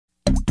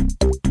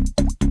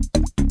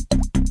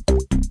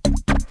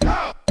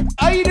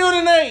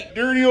Hey,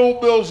 dirty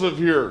old BillSiff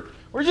here.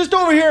 We're just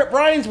over here at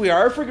Bryan's. We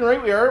are. Freaking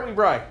right we are, aren't we,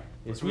 Bryan?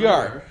 Yes, we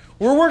are.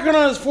 We're working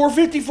on his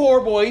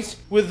 454, boys,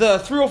 with a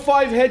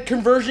 305 head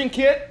conversion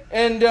kit.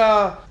 And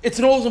it's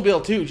an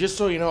Oldsmobile, too, just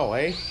so you know,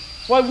 eh?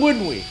 Why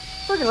wouldn't we?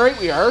 Freaking right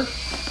we are.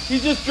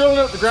 He's just drilling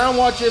out the ground.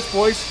 Watch this,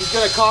 boys. He's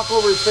got a cock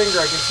over his finger.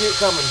 I can see it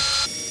coming.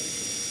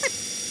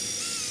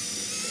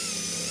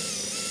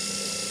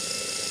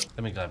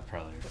 Let me grab the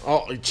pliers.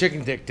 Oh,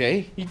 chicken dick,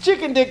 eh? You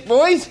chicken dick,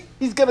 boys.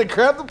 He's gonna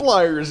grab the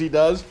pliers, he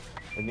does.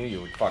 I knew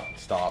you would fucking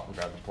stop and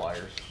grab the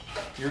pliers.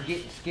 You're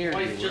getting scared.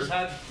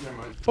 Never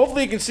mind.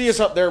 Hopefully you can see us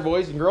up there,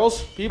 boys and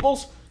girls,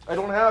 peoples. I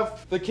don't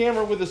have the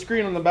camera with the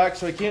screen on the back,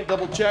 so I can't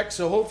double check,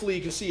 so hopefully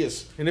you can see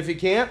us. And if you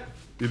can't,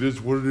 it is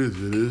what it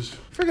is, it is.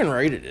 Friggin'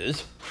 right it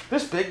is.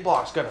 This big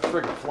block's got a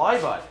friggin'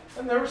 flyby.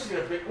 I've never seen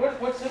a big,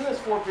 what's in this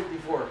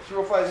 454?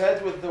 305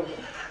 heads with the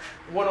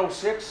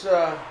 106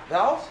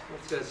 valves?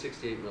 It's got a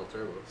 68 mil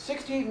turbo.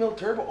 68 mil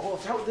turbo. Oh,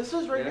 is that what this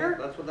is right here?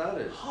 That's what that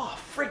is. Oh,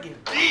 friggin'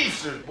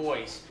 decent,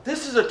 boys.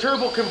 This is a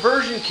turbo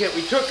conversion kit.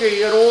 We took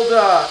an old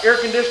air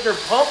conditioner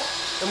pump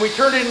and we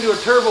turned it into a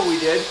turbo, we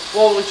did.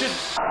 Well, we should...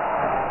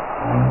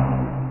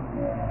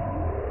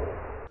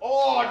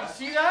 Oh, did you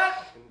see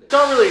that? It's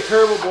not really a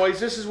turbo, boys.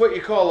 This is what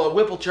you call a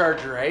Whipple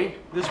charger, eh?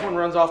 This one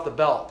runs off the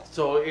belt.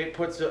 So it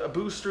puts a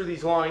boost through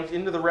these lines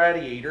into the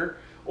radiator,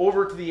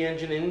 over to the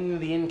engine, into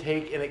the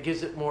intake, and it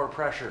gives it more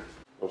pressure.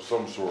 Of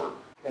some sort.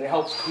 And it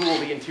helps cool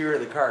the interior of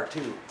the car,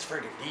 too. It's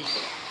friggin'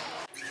 decent.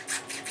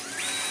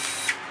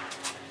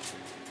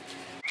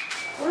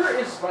 Where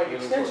is my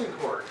extension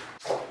cord?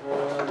 Do I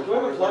have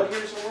a plug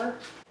here somewhere?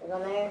 There's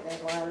one there,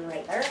 there's one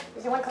right there.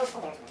 Is there one close?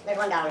 Oh, there's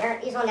one down here.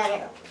 There's one down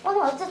here. Oh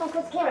no, it's this one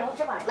close to the camera. Don't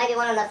trip on it. Might be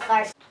one on the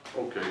far side.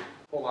 Okay,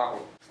 pull that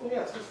one. Oh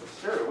yeah, it's just the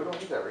stereo. We don't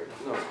need that right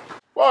now. No.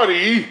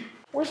 Buddy!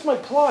 Where's my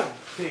plug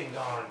thing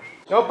gone?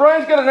 Now,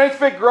 Bryan's got a nice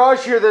big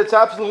garage here that's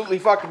absolutely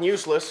fucking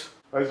useless.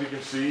 As you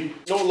can see.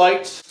 No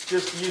lights,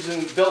 just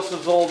using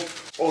BillSiff's old...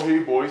 Oh, hey,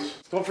 boys.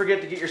 Don't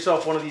forget to get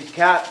yourself one of these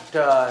cat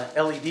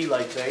LED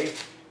lights, eh?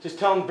 Just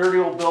tell them dirty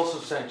old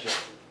BillSiff sent you.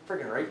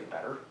 Friggin' right, you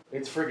better.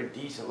 It's friggin'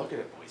 decent. Look at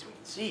it, boys. We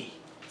can see.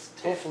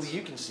 Hopefully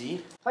you can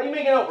see. How you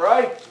making out,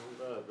 Bryan?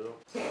 Not bad, Bill.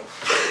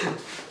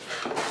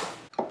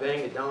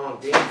 Bang a dong,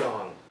 ding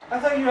dong. I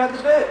thought you had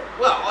the bit.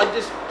 Well, I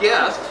just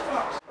guessed.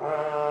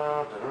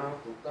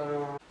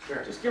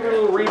 Just give it a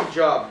little read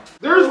job.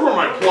 There's where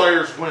my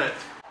pliers went.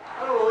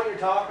 I don't know what you're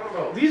talking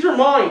about. These are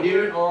mine,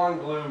 dude. On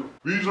glue.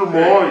 These are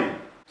mine.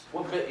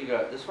 What bit you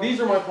got? This one? These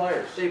are my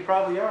pliers. They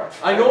probably are.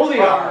 I know they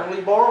are.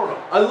 Probably borrowed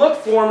them. I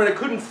looked for them and I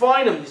couldn't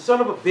find them, you son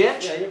of a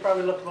bitch. Yeah, you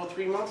probably looked about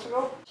 3 months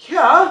ago.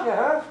 Yeah.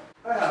 Yeah,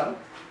 I have them.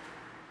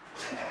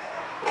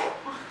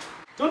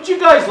 Don't you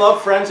guys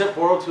love friends that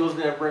borrow tools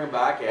and never bring them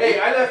back, eh? Hey,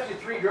 I left you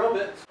 3 drill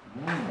bits.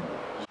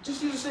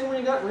 Just use the same one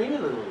you got reaming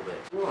a little bit.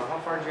 Oh, how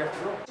far did you have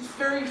to go? It's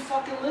very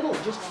fucking little.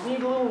 Just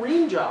need a little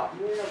ream job.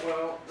 Yeah,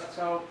 well, that's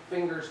how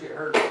fingers get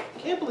hurt. I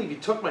can't believe you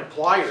took my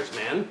pliers,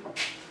 man.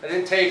 I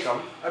didn't take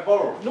them. I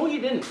borrowed them. No, you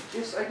didn't.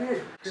 Yes, I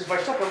did. Because if I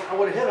took them, I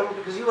would have hit them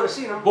because you would have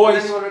seen them. Boys.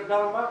 And then you would have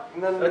got them back.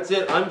 And then That's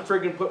it. I'm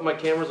friggin' putting my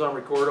cameras on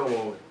recordo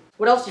mode.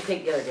 What else did you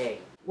take the other day?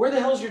 Where the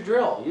hell's your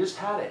drill? You just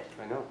had it.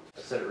 I know.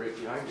 I set it right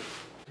behind you.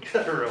 You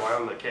gotta rely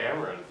on the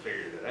camera and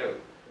figured it out.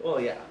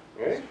 Well, yeah.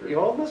 Right? You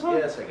holding this one?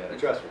 Yes, I got it.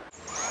 Trust me.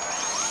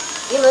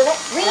 You move it.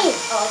 Ream.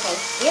 Oh, okay.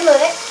 You move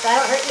it so I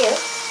don't hurt you.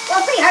 Well,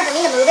 it's pretty hard for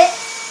me to move it.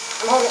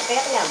 I'm holding it straight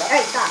up and down.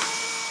 Alright, stop.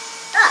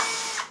 Stop.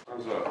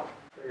 How's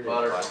that?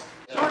 Butter.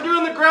 So we're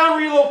doing the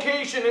ground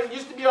relocation. It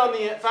used to be on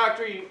the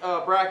factory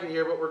bracket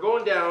here, but we're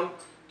going down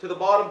to the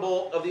bottom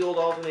bolt of the old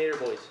alternator,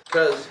 boys.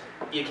 Because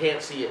you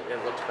can't see it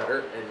and it looks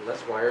better, and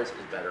less wires is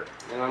better.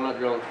 And I'm not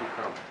drilling through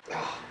crumb.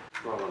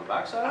 Going on the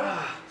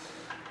backside?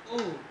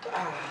 Ooh,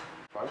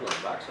 Probably on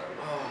the backside.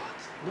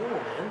 No,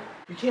 man.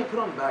 You can't put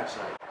on the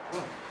backside.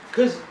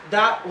 Because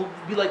that will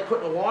be like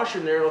putting a washer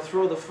in there and it'll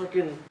throw the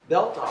freaking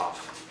belt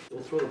off.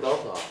 It'll throw the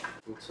belt off.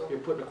 So. You're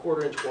putting a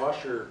 1/4-inch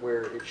washer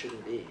where it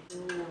shouldn't be.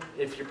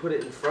 If you put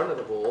it in front of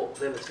the bolt,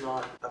 then it's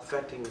not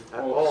affecting at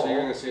all. So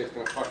you're going to say it's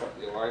going to fuck up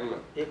the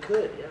alignment? It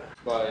could, yeah.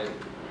 By...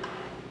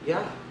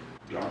 Yeah.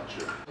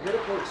 Gotcha. I gotta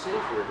play it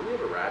safe here. Do we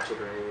have a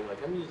ratchet or anything?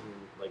 Like, I'm using,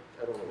 like,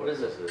 I don't know what What is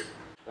this this? is.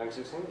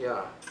 916?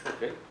 Yeah.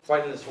 Okay.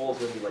 Finding this hole is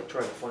gonna be like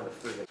trying to find a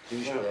friggin'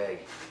 douchebag.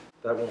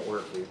 That won't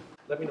work, dude.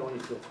 Let me know when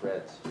you feel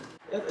threads.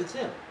 Yeah, it's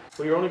in.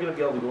 But you're only gonna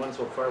be able to go in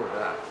so far with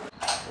that.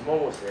 I'm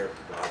almost there,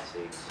 for God's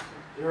sakes.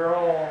 You're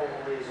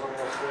always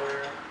almost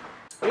there.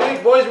 What do you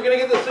think, boys? We're gonna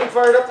get this thing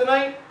fired up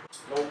tonight?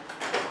 Nope.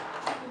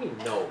 What do you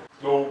mean, no?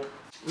 Nope.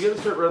 We gotta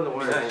start running the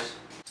wires. Nice.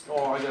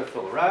 Oh, I gotta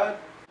fill the rad.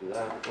 Do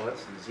that. Well,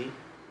 that's easy.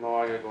 No,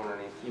 I gotta go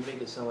underneath. You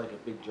make it sound like a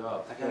big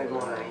job. I gotta go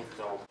underneath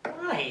though.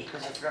 Why?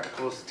 Because I forgot to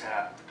close the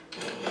tap.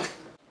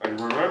 I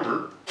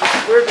remember.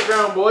 Where's the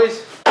ground,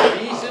 boys?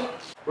 Decent.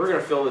 We're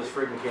gonna fill this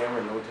friggin'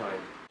 camera in no time.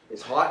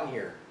 It's hot in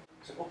here.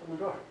 So open the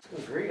door.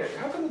 It's great.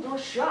 How come the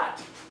door's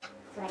shut?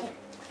 That's what I did.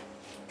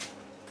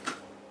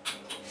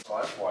 Oh,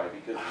 that's why,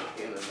 because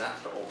it's in and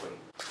that's to open.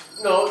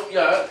 No,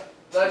 yeah,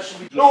 that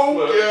should be.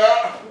 No,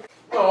 yeah.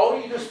 No,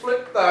 you just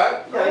flip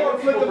that. Yeah, you can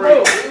flip the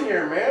break boat. in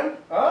here, man.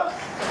 Huh?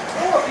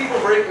 Oh,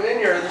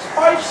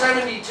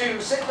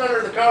 572 sitting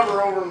under the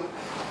cover over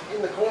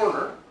in the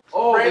corner.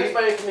 Oh, brand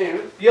spanking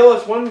new. The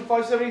LS1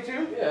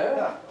 572?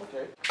 Yeah.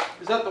 Okay.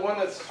 Is that the one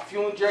that's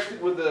fuel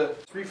injected with the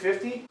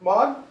 350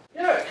 mod?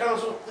 Yeah, it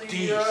comes with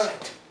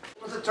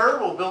the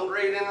turbo built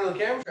right into the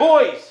camera.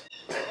 Boys!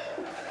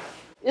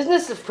 Isn't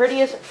this the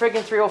prettiest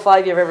friggin'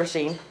 305 you've ever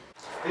seen?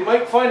 They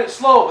might find it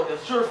slow, but they'll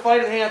sure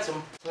find it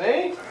handsome.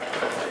 Hey?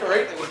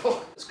 Right, they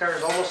will. This car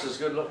is almost as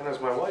good looking as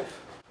my wife.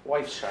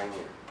 Wife's shinier.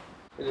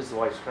 It is the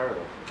wife's car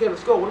though. Okay,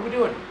 let's go. What are we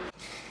doing?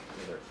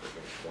 Another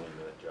freaking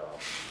 20-minute job.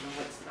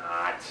 No, it's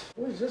not.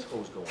 Where's this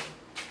hose going?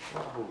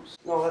 What hose?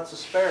 No, that's a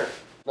spare.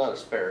 Not a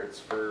spare.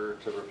 It's to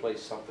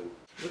replace something.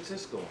 What's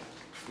this going?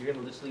 You're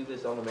gonna just leave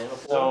this on the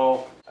manifold?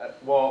 No.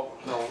 Well,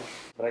 no.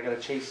 But I gotta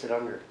chase it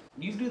under.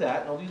 You do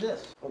that, and I'll do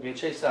this. Okay,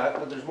 chase that.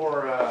 But there's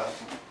more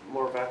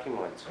vacuum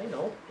lights. I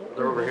know. Don't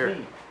They're over worry here. about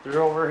me.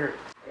 They're over here.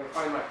 I gotta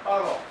find my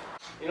puddle.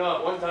 You know,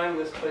 at one time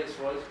this place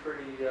was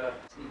pretty. Well,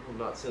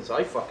 not since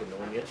I fucking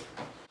known you.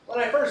 When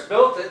I first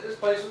built it, this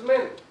place was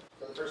mint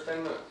for the first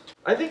 10 minutes.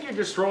 I think you're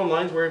just throwing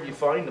lines wherever you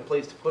find a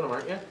place to put them,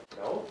 aren't you?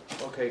 No,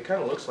 Okay, it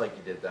kind of looks like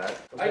you did that.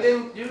 I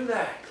didn't do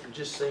that. I'm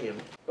just saying.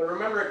 But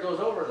remember, it goes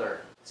over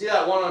there. See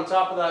that one on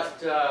top of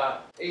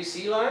that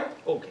AC line?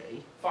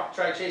 Okay. Fuck,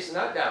 try chasing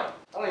that down.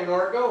 I don't even know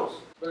where it goes.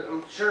 But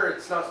I'm sure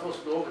it's not supposed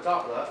to go over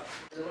top of that.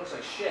 'Cause it looks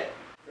like shit.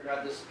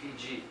 Forgot this is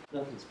PG.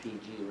 Nothing's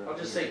PG around I'll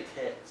just here.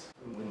 say tits.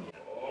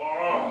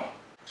 Oh.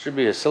 Should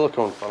be a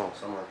silicone funnel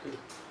somewhere too.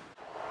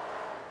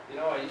 You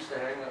know, I used to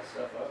hang that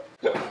stuff up.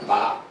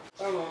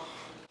 I don't know.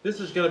 This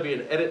is gonna be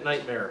an edit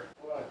nightmare.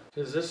 What?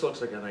 Because this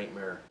looks like a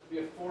nightmare.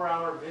 It'll be a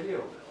 4-hour video,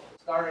 Bill.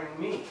 Starring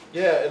me.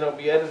 Yeah, and I'll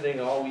be editing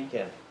all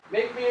weekend.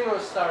 Make me into a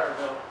star,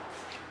 Bill.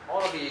 I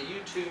want to be a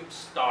YouTube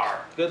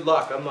star. Good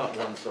luck, I'm not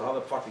one, so how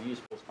the fuck are you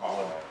supposed to be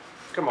one?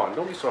 Come on,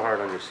 don't be so hard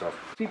on yourself.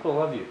 People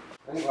love you.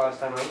 I think last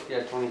time I looked, you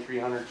had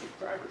 2,300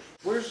 subscribers.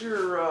 Where's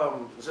your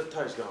zip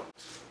ties gone?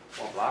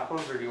 Want black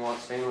ones or do you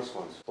want stainless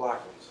ones? Black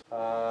ones.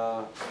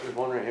 There's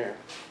one right here.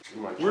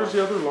 In my Where's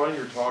trunk. the other line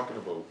you're talking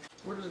about?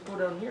 Where does it go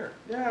down here?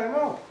 Yeah, I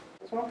know.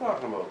 That's what I'm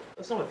talking about.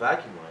 That's not a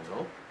vacuum line,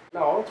 though.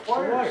 No, it's It's a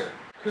wires. wire.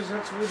 Because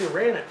that's where they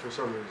ran it for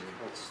some reason.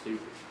 That's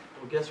stupid.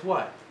 Well, guess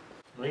what?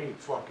 I ain't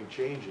fucking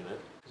changing it.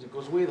 Because it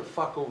goes way the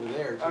fuck over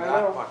there to I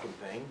that know. fucking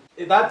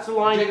thing. That's the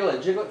line. Jiggle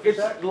it for a It's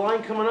sec. the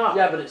line coming up.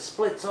 Yeah, but it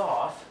splits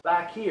off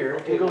back here.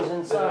 Okay, It goes then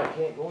inside. I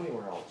can't go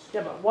anywhere else.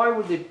 Yeah, but why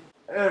would they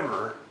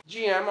ever?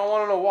 GM, I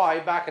want to know why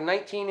back in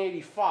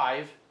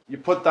 1985. You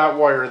put that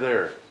wire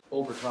there.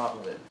 Over top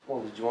of it.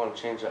 Well, did you want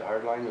to change that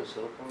hard line to a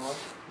silicone one?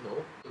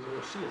 No, because you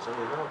don't see it's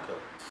under the valve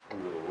cover.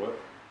 Under the what?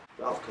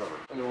 Valve cover.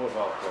 Under what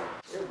valve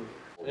cover?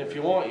 And if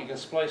you want, you can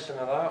splice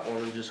into that one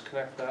and just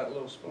connect that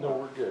little spot. No,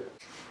 we're good.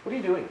 What are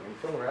you doing? Are you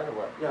filling around or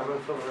what? Yeah, I'm gonna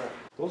fill it out.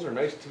 Those are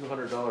nice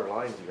 $200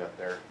 lines you got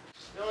there.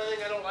 The only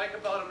thing I don't like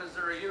about them is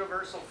they're a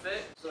universal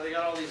fit. So they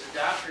got all these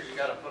adapters you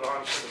got to put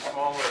on for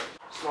the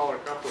smaller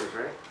couplers,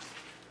 right?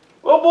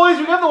 Well, boys,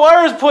 we got the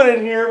wires put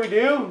in here. We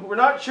do. We're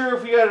not sure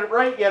if we got it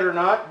right yet or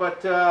not,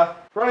 but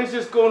Bryan's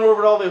just going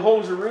over all the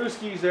holes and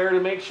rooskies there to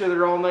make sure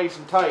they're all nice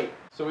and tight,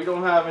 so we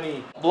don't have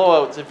any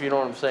blowouts, if you know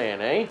what I'm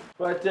saying, eh?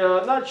 But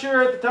not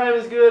sure if the time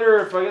is good or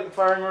if I got the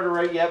firing order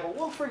right yet, but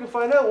we'll freaking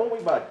find out, won't we,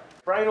 bud?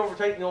 Bryan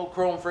over-tightened the old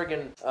chrome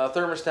friggin'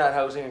 thermostat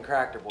housing and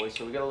cracked her, boys,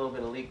 so we got a little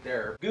bit of leak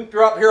there. Gooped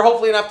her up here,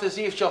 hopefully enough to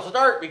see if she'll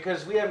start,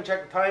 because we haven't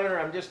checked the timer.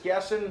 I'm just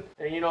guessing.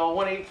 And, you know,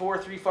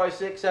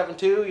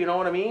 184-356-72, you know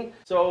what I mean?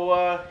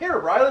 So, here,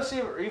 Bryan, let's see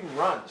if it even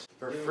runs.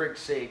 For frig's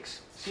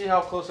sakes. See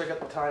how close I got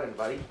the timing,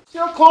 buddy. See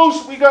how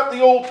close we got the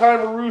old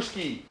timer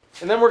Rooski.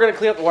 And then we're going to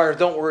clean up the wires.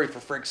 Don't worry,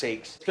 for frig's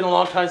sakes. It's been a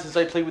long time since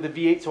I played with the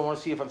V8, so I want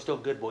to see if I'm still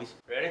good, boys.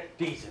 Ready?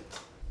 Decent.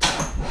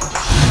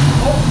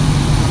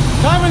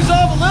 Timing's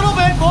off a little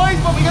bit, boys,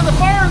 but we got the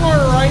firing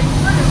order right.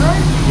 Friggin'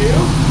 right, we do.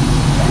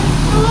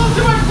 A little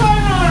too much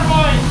timing on it,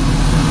 boys.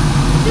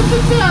 Just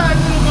a tad,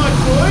 little much,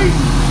 boys.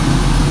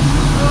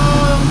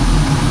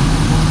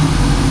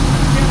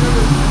 I can't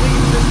remember. I think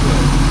it's this way.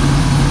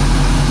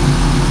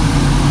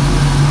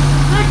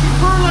 Frick, you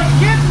burn like a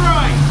kid,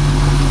 right?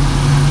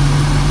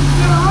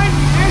 Get it right,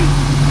 man.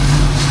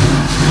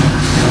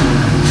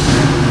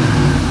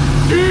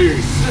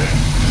 Decent.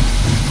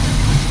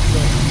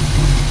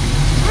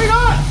 Hang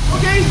on!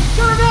 Okay,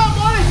 turn it down,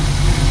 buddy!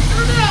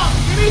 Turn it down,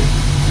 baby!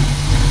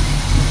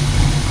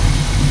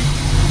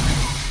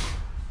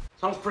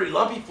 Sounds pretty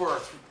lumpy for a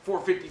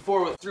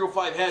 454 with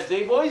 305 heads,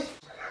 eh, boys?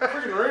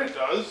 Freaking right it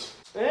does.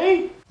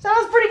 Hey?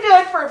 Sounds pretty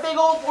good for a big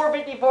old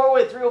 454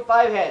 with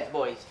 305 heads,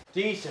 boys.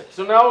 Decent.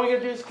 So now all we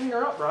gotta do is clean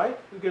her up, right?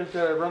 We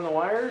gotta run the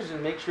wires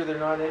and make sure they're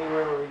not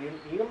anywhere where we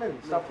didn't need them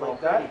and stuff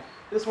like that.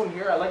 This one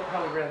here, I like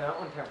how we ran that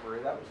one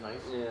temporary. That was nice.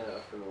 Yeah.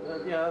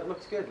 Yeah, it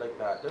looks good like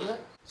that, doesn't it?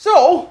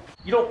 So,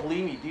 you don't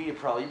believe me, do you,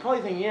 probably? You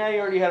probably think, yeah, you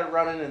already had it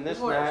running and this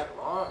and that.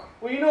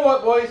 Well, you know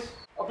what, boys?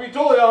 I'll be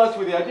totally honest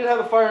with you. I did have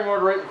the firing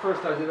order right the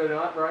first time, did I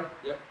not, Bryan?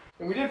 Yep.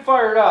 And we did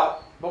fire it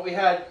up, but we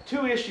had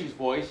 2 issues,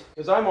 boys.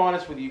 Because I'm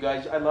honest with you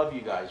guys, I love you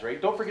guys, right?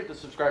 Don't forget to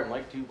subscribe and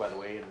like too, by the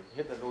way, and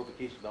hit that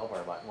notification bell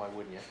button, why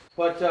wouldn't you?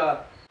 But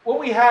what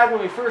we had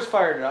when we first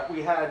fired it up,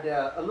 we had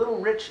a little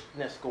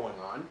richness going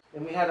on,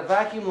 and we had a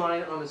vacuum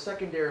line on the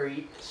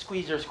secondary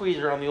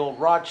squeezer on the old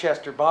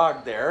Rochester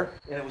bog there,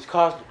 and it was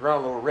causing it to run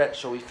a little rich,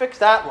 so we fixed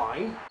that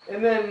line.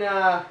 And then,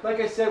 like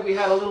I said, we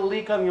had a little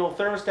leak on the old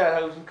thermostat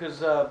housing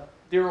because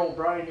dear old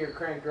Bryan here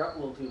cranked her up a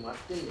little too much,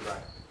 didn't you,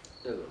 Bryan?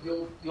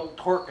 The old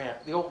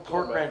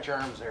torque wrench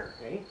arms there,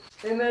 okay?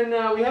 And then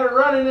we had it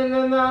running, and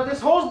then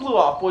this hose blew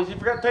off, boys. You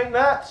forgot to tighten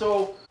that,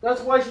 so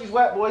that's why she's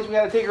wet, boys. We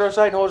had to take her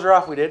outside and hose her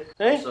off. We did.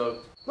 Hey,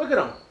 So look at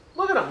him.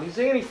 Look at him. He's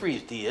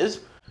antifreeze, he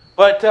is.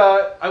 But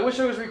I wish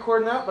I was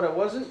recording that, but I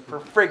wasn't. For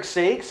frig's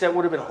sakes, that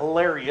would have been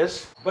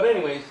hilarious. But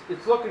anyways,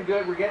 it's looking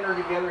good. We're getting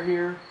her together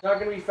here. Not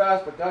gonna be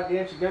fast, but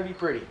goddamn, she's gonna be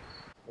pretty.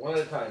 One at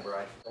a time,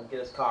 Bryan. Don't get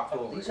us cocked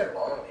over. these are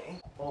long, eh?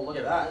 Oh, look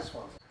at that. This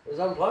one is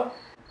unplugged.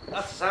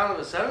 That's the sound of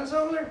the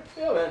 7-cylinder?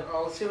 Yeah, man.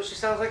 Oh, let's see what she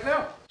sounds like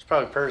now. She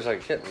probably purrs like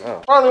a kitten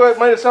now. By the way, it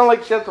might have sounded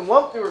like she had some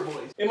lump to her,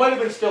 boys. It might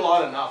have been still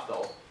on enough,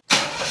 though.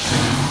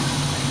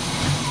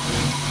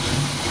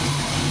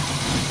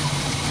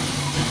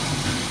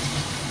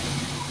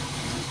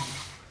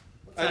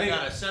 I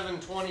got a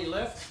 720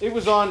 lift. It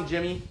was on,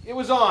 Jimmy. It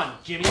was on,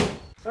 Jimmy.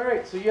 All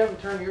right, so you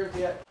haven't turned yours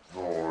yet?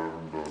 No, I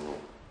haven't done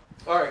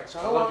All right, so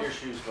I how love long? your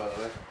shoes, by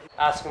the way.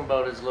 Ask him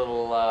about his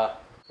little,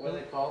 what do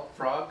they call it?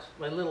 Frogs?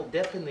 My little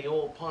dip in the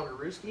old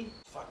Ponderoski.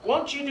 Fuck, why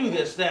don't you do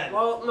this then?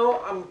 Well,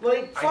 no, I'm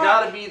Like, I fuck.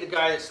 gotta be the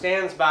guy that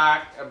stands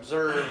back,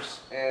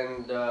 observes,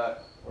 and,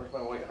 where's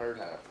my white hard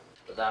hat?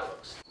 But that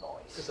looks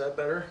nice. Is that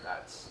better?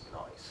 That's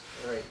nice.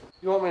 All right.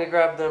 You want me to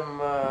grab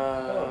them,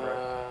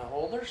 Right.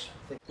 holders?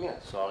 Yeah,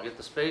 so I'll get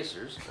the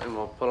spacers, and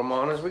we'll put them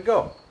on as we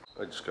go.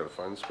 I just gotta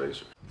find the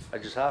spacer. I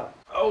just have them.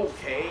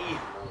 Okay.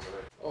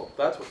 Oh,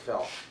 that's what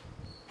fell.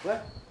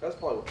 What? That's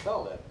probably what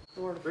fell then.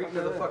 Right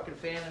into the fucking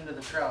fan, into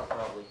the trout,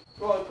 probably.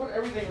 Well, I put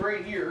everything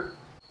right here.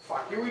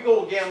 Fuck, here we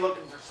go again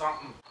looking for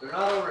something. They're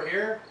not over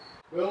here.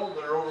 Well,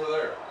 they're over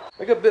there.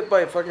 I got bit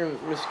by a fucking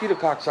mosquito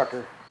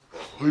cocksucker.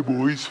 Hey,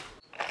 boys.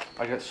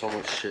 I got so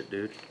much shit,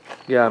 dude.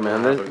 Yeah,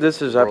 man,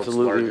 this is World's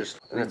absolutely largest,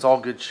 and it's all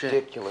good shit.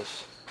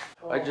 ridiculous.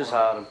 I just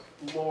had them.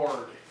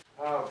 Lord,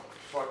 have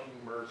fucking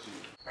mercy.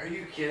 Are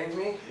you kidding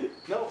me?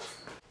 No,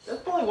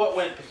 that's probably what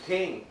went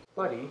contained.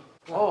 Buddy.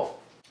 Oh,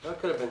 that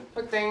could have been.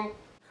 But thing.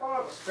 Come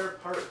up with spare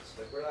parts.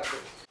 Like, where'd that go?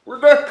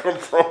 Where'd that come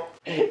from?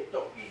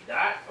 Don't need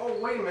that. Oh,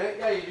 wait a minute.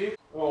 Yeah, you do.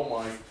 Oh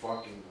my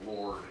fucking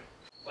Lord.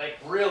 Like,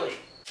 really?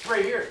 It's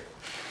right here.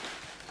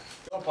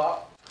 Don't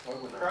pop.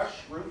 Crush,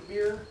 root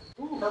beer,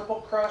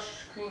 purple crush,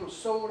 cream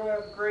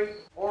soda, grape,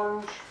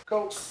 orange,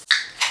 Coke.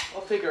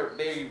 I'll take our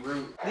baby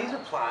root. These are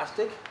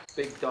plastic.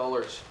 Big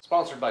dollars.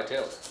 Sponsored by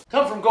Taylor.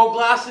 Come from Go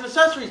Glass and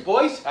Accessories,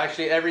 boys.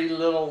 Actually, every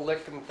little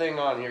licking thing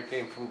on here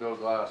came from Go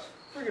Glass.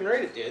 Freaking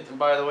right it did. And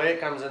by the way, it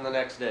comes in the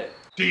next day.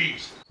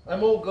 Jeez.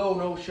 I'm old go,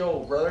 no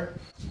show, brother.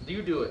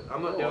 You do it.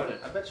 I'm not doing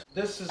it. I bet you.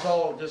 This is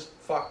all just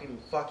fucking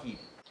fucky.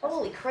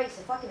 Holy Christ,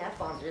 the fucking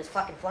F-bombs are just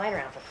fucking flying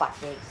around for fuck's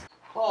sakes.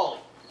 Holy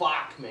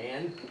fuck,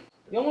 man.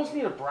 You almost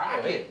need a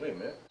bracket. Wait a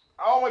minute.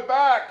 Oh, my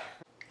back.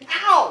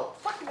 Ow!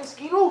 Fucking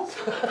mosquito!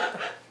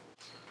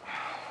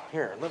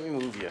 Here, let me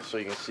move you so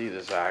you can see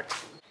this act.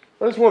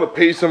 I just want to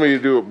pay somebody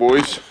to do it,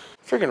 boys.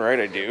 Freaking right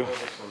I do.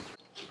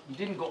 You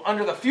didn't go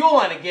under the fuel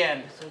line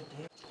again.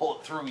 Pull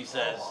it through, he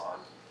says.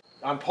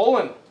 I'm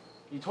pulling.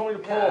 You told me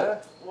to pull.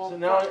 Yeah, well, So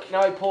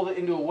now I pulled it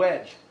into a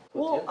wedge.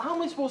 Well, how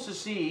am I supposed to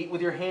see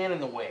with your hand in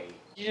the way?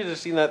 You should have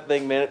seen that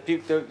thing, man. It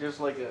puked out just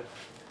like a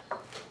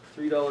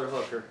 $3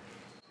 hooker.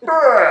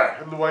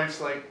 And the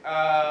wife's like,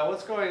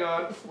 What's going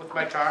on with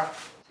my car?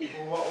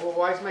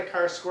 Why is my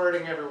car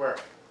squirting everywhere?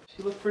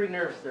 She looked pretty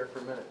nervous there for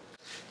a minute.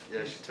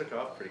 Yeah, she took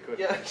off pretty quick.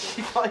 Yeah,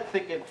 she's probably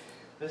thinking,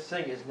 this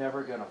thing is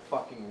never gonna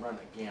fucking run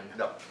again.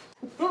 No.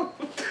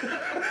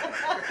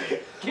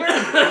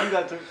 Guarantee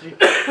that's what she.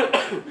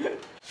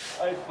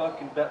 I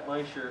fucking bet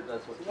my shirt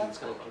that's what That's she's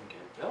gonna thinking. look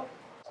good, Bill.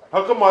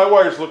 how come my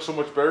wires look so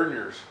much better than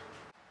yours?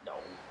 No.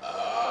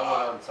 I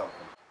went on something.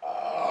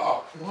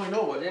 Oh. Well, I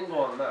know I what. didn't go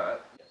on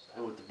that.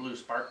 And with the blue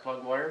spark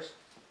plug wires,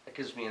 that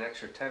gives me an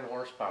extra 10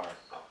 horsepower.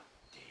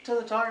 To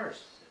the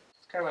tires.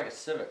 It's kind of like a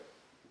Civic.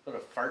 You put a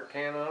fart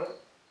can on it,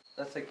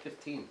 that's like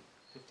 15.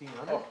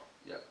 1500. Oh,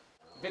 yeah.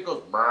 If it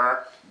goes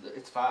brrr,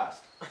 it's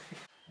fast.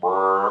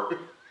 Brr.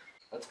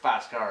 That's a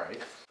fast car, right?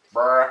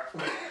 Brr.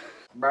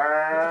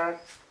 Brrr.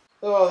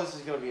 Oh, this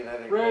is gonna be an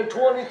edit. Ran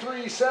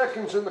 23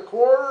 seconds in the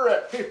quarter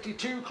at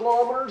 52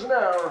 kilometers an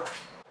hour.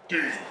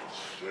 Decent.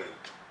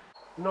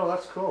 No,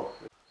 that's cool.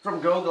 From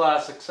Go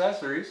Glass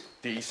Accessories.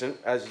 Decent,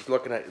 as he's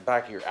looking at the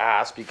back of your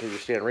ass because you're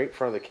standing right in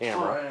front of the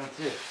camera. that's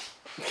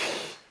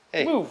it.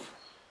 Hey, move.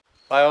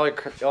 Buy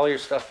all your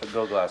stuff at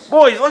Go Glass.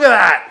 Boys, look at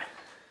that.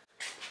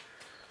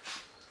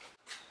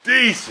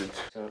 Decent.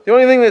 The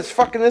only thing that's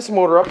fucking this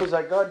motor up is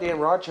that goddamn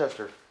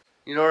Rochester.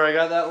 You know where I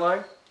got that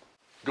line?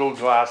 Go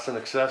Glass and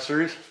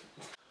Accessories.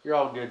 You're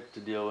all good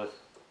to deal with.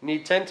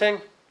 Need tinting?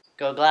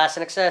 Go Glass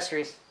and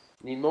Accessories.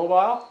 Need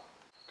mobile?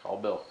 Call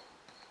Bill.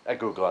 At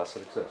Go Glass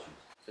and Accessories.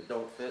 If it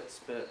don't fit,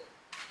 spit.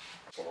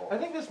 I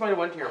think this might have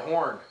went to your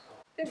horn.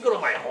 Didn't go to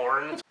my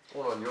horn.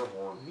 Hold on your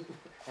horn.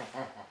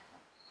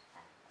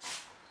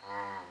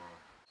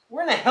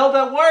 Where in the hell did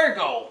that wire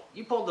go?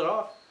 You pulled it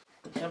off.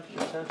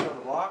 Temperature sensor on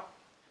the block.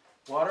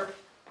 Water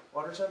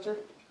sensor.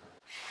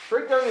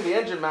 Straight down to the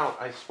engine mount.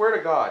 I swear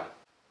to God,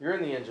 you're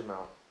in the engine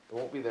mount. It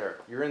won't be there.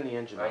 You're in the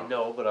engine mount. I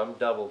know, but I'm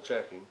double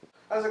checking.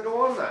 How's it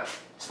go on that?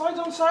 It slides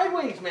on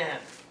sideways, man.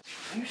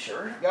 Are you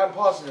sure? Yeah, I'm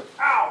positive.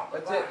 Ow!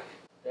 That's it.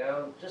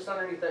 Down, just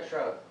underneath that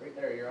shroud. Right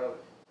there, you're on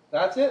it.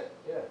 That's it?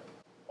 Yeah.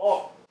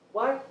 Oh,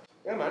 what?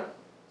 Yeah, man.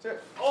 That's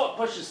it. Oh, it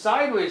pushes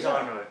sideways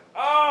onto it.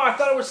 Oh, I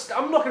thought it was,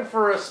 I'm looking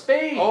for a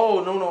spade.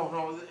 Oh,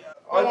 no.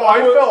 Oh,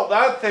 I felt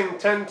that thing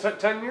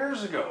 10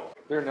 years ago.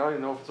 There, now you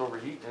know if it's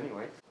overheating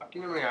anyway.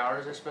 You know how many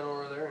hours I spent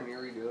over there and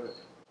you're redoing it?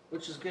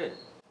 Which is good.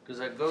 Because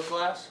at Go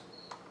Glass,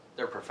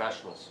 they're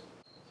professionals.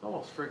 It's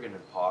almost friggin'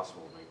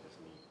 impossible to make this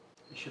neat.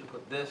 You should have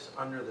put this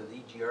under the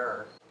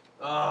DGR.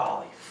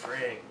 Holy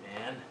frig,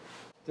 man.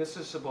 This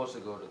is supposed to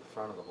go to the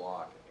front of the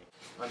block.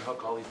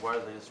 Unhook all these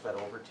wires I just fed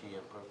over to you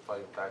and put it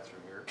right back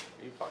through here.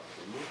 Are you fucking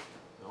kidding me?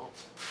 No.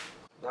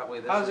 That way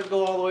this How does it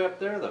go all the way up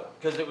there though?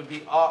 because it would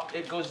be off,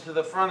 it goes to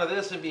the front of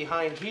this and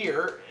behind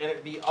here, and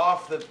it'd be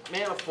off the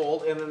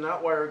manifold, and then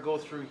that wire would go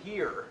through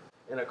here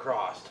and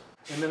across.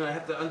 And then I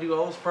have to undo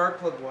all the spark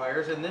plug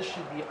wires, and this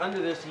should be under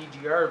this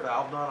EGR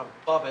valve, not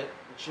above it.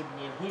 It should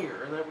be in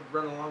here, and that would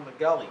run along the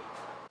gully.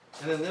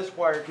 And then this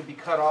wire could be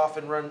cut off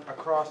and run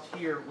across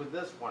here with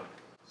this one.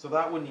 So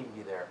that wouldn't even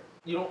be there.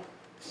 You don't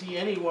see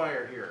any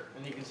wire here,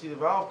 and you can see the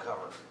valve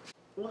cover.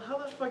 Well, how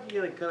the fuck are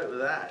you gonna cut it with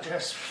that?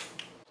 Yes.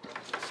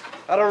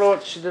 I don't know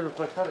what she did with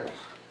my cutters.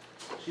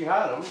 She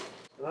had them.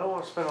 And I don't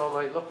want to spend all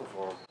night looking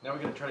for them. Now we're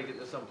gonna try to get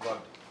this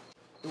unplugged.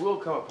 It will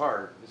come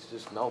apart. It's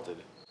just melted.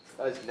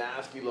 That's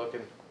nasty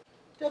looking.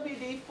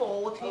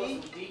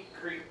 WD-40. Deep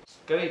creep.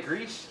 Got any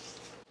grease?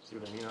 See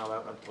what I mean? How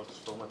that looks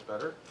so much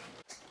better.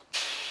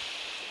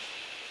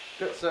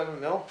 Got 7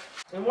 mil.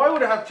 And why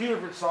would it have 2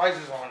 different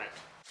sizes on it?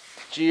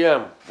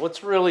 GM,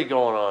 what's really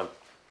going on?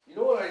 You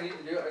know what I need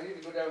to do? I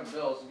need to go down to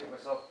Bill's and get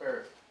myself a pair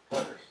of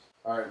cutters.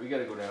 All right, we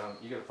gotta go down.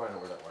 You gotta find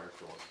out where that wire's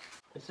going.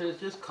 It says it's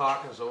just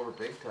cocking us over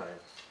big time.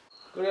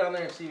 Go down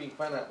there and see if you can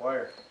find that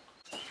wire.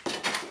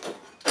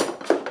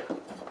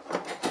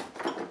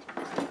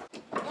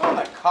 How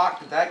the cock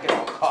did that get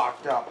all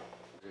cocked up?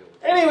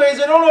 Anyways,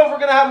 I don't know if we're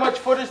gonna have much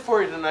footage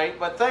for you tonight,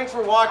 but thanks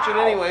for watching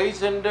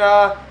anyways. And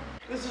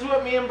this is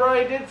what me and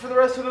Bryan did for the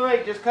rest of the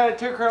night. Just kind of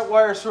took out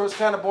wires, so it's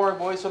kind of boring,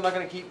 boys. So I'm not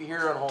gonna keep you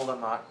here on hold. I'm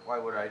not. Why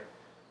would I?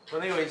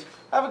 But anyways,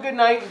 have a good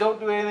night and don't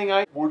do anything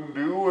I Wouldn't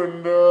do,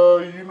 and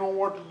you know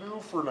what to do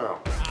for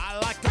now. I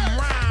like them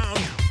round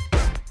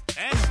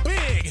and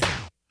big.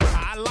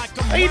 I like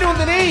them. How you doing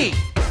today?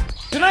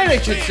 Tonight, I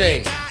should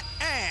say.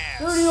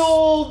 Dirty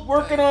old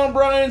working on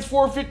Bryan's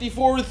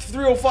 454 with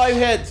 305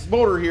 heads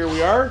motor. Here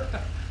we are.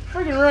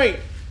 Freaking right.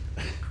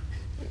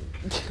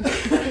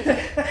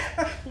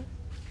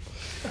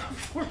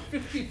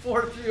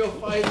 454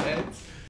 305 heads.